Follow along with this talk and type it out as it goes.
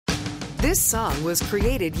This song was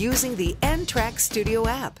created using the N-Track Studio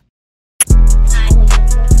app.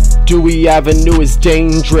 Dewey Avenue is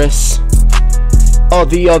dangerous. All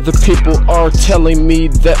the other people are telling me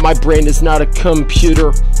that my brain is not a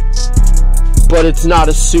computer, but it's not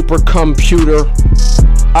a supercomputer.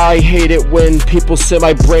 I hate it when people say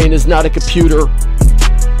my brain is not a computer,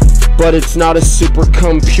 but it's not a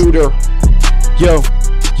supercomputer. Yo,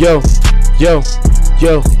 yo, yo,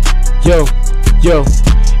 yo, yo, yo.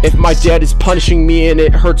 If my dad is punishing me and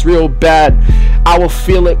it hurts real bad, I will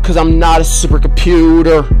feel it cause I'm not a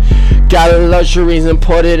supercomputer. Got luxuries and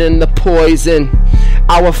put it in the poison.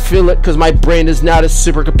 I will feel it cause my brain is not a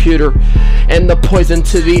supercomputer. And the poison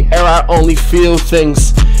to the air, I only feel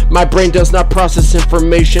things. My brain does not process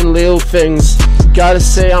information, little things. Gotta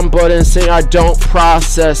say I'm but and say I don't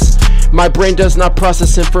process. My brain does not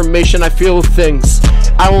process information, I feel things.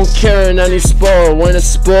 I won't care in any spoil when it's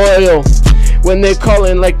spoil. When they call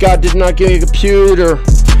in like God did not give me a computer.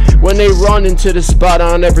 When they run into the spot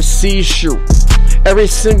I'll never see you. Every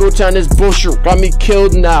single time this bullshit got me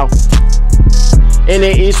killed now. And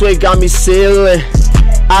the east way got me sealing.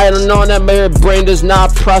 I don't know that my brain does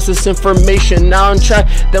not process information. Now I'm trying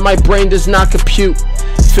that my brain does not compute.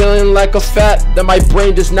 Feeling like a fat that my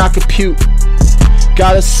brain does not compute.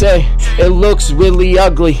 Gotta say, it looks really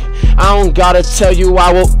ugly. I don't gotta tell you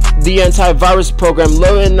I will the antivirus program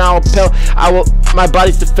loading now appel. I will my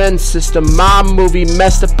body's defense system. My movie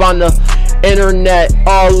messed up on the internet,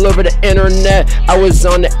 all over the internet. I was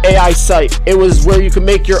on the AI site. It was where you could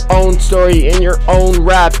make your own story in your own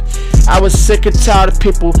rap. I was sick and tired of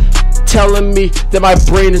people telling me that my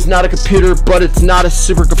brain is not a computer, but it's not a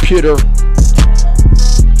supercomputer.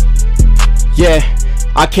 Yeah,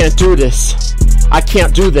 I can't do this. I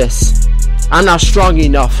can't do this. I'm not strong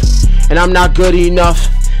enough, and I'm not good enough,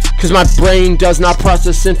 cause my brain does not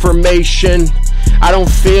process information. I don't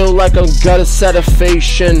feel like I'm got a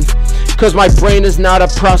satisfaction, cause my brain is not a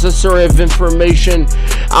processor of information.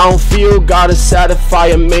 I don't feel gotta satisfy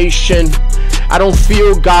a nation. I don't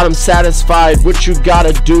feel God I'm satisfied. What you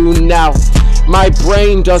gotta do now? My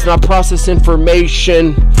brain does not process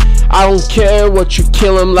information. I don't care what you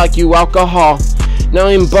kill him like you alcohol. Now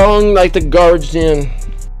I'm bone like the guardian.